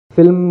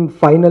Film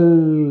final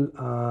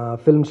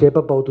film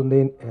shape up అవుతుంది.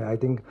 I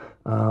think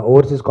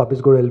overseas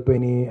copies కూడా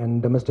వెళ్ళిపోయినాయి అండ్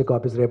డొమెస్టిక్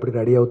కాపీస్ రేపటికి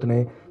రెడీ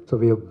అవుతున్నాయి. So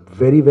we are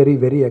very very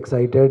very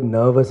excited,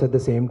 nervous at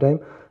the same time.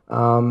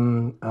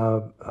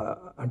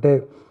 అంటే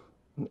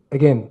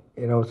again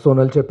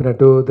Sonal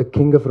చెప్పినట్టు the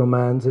king of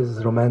romance is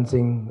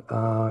romancing,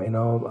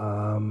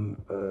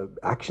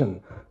 action,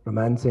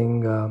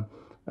 romancing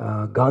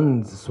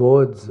guns,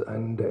 swords,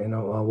 and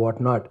what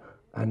not.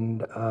 And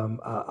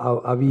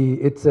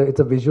it's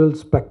a visual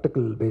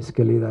spectacle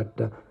basically that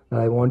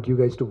I want you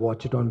guys to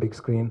watch it on big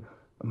screen.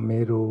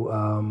 మీరు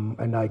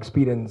and ఆ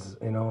experience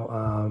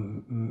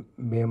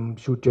మేము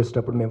shoot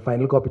చేసేటప్పుడు, మేము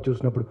final copy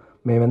చూసినప్పుడు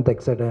మేము ఎంత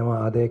excite అయ్యామో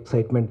అదే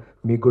excitement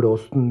మీకు కూడా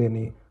వస్తుంది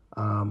అని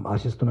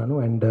ఆశిస్తున్నాను.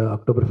 And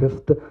October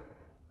 5th,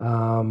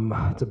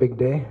 it's a big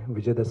day,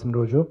 Vijayadashami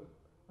రోజు.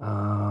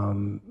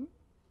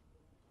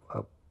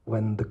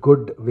 When the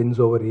good wins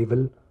over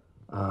evil,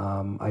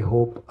 I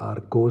hope our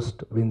ghost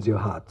wins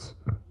your hearts.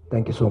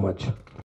 Thank you so much.